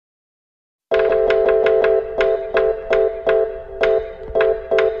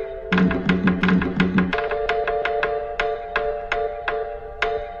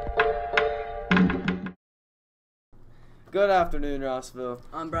Good afternoon, Rossville.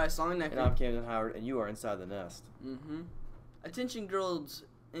 I'm Bryce Longnecker. And I'm Camden Howard, and you are Inside the Nest. Attention girls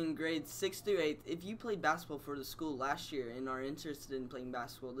in grades 6 through 8, if you played basketball for the school last year and are interested in playing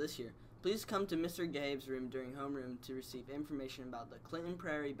basketball this year, please come to Mr. Gabe's room during homeroom to receive information about the Clinton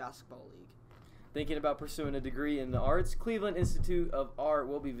Prairie Basketball League. Thinking about pursuing a degree in the arts? Cleveland Institute of Art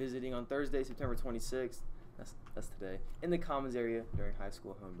will be visiting on Thursday, September 26th, that's today, in the Commons area during high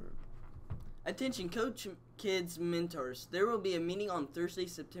school homeroom. Attention Coach Kids Mentors. There will be a meeting on Thursday,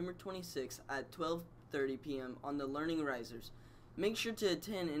 September 26th at 12:30 p.m. on the Learning Risers. Make sure to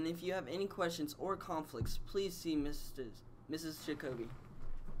attend, and if you have any questions or conflicts, please see Mrs. Jacoby.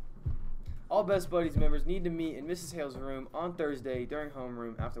 All Best Buddies members need to meet in Mrs. Hale's room on Thursday during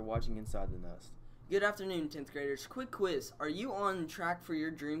homeroom after watching Inside the Nest. Good afternoon, 10th graders. Quick quiz. Are you on track for your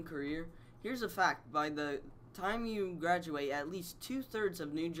dream career? Here's a fact. By the time you graduate, at least 2/3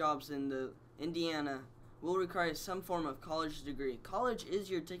 of new jobs in Indiana will require some form of college degree. College is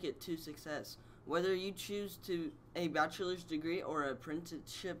your ticket to success. Whether you choose a bachelor's degree or an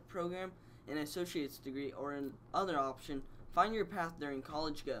apprenticeship program, an associate's degree, or an other option, find your path during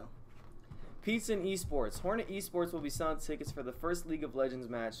College Go. Pizza and Esports. Hornet Esports will be selling tickets for the first League of Legends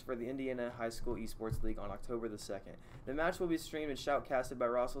match for the Indiana High School Esports League on October the 2nd. The match will be streamed and shoutcasted by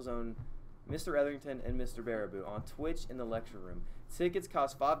Russell's own Mr. Etherington and Mr. Baraboo on Twitch in the lecture room. Tickets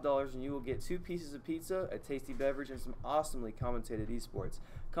cost $5 and you will get 2 pieces of pizza, a tasty beverage, and some awesomely commentated esports.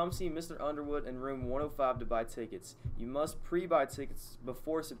 Come see Mr. Underwood in room 105 to buy tickets. You must pre-buy tickets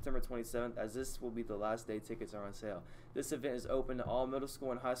before September 27th, as this will be the last day tickets are on sale. This event is open to all middle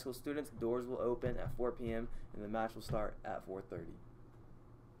school and high school students. Doors will open at 4 p.m. and the match will start at 4:30.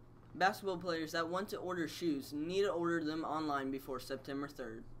 Basketball players that want to order shoes need to order them online before September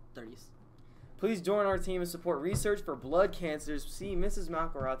 30th. Please join our team and support research for blood cancers. See Mrs.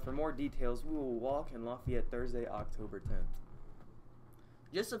 McElrath for more details. We will walk in Lafayette Thursday, October 10th.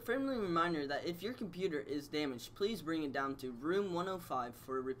 Just a friendly reminder that if your computer is damaged, please bring it down to room 105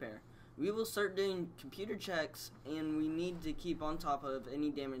 for repair. We will start doing computer checks, and we need to keep on top of any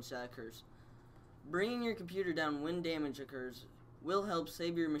damage that occurs. Bringing your computer down when damage occurs will help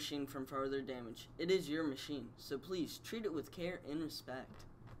save your machine from further damage. It is your machine, so please treat it with care and respect.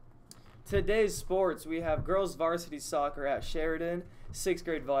 Today's sports, we have girls varsity soccer at Sheridan, 6th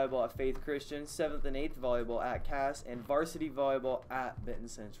grade volleyball at Faith Christian, 7th and 8th volleyball at Cass, and varsity volleyball at Benton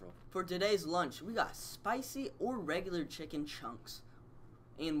Central. For today's lunch, we got spicy or regular chicken chunks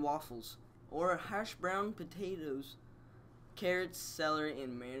and waffles, or hash brown potatoes, carrots, celery,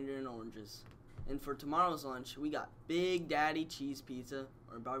 and mandarin oranges. And for tomorrow's lunch, we got Big Daddy cheese pizza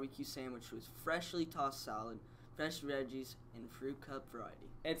or barbecue sandwich with freshly tossed salad, fresh veggies, and fruit cup variety.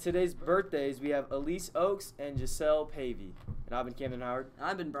 And today's birthdays, we have Elise Oaks and Giselle Pavey. And I've been Camden Howard. And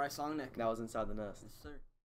I've been Bryce Longnecker. That was Inside the Nest. Yes, sir.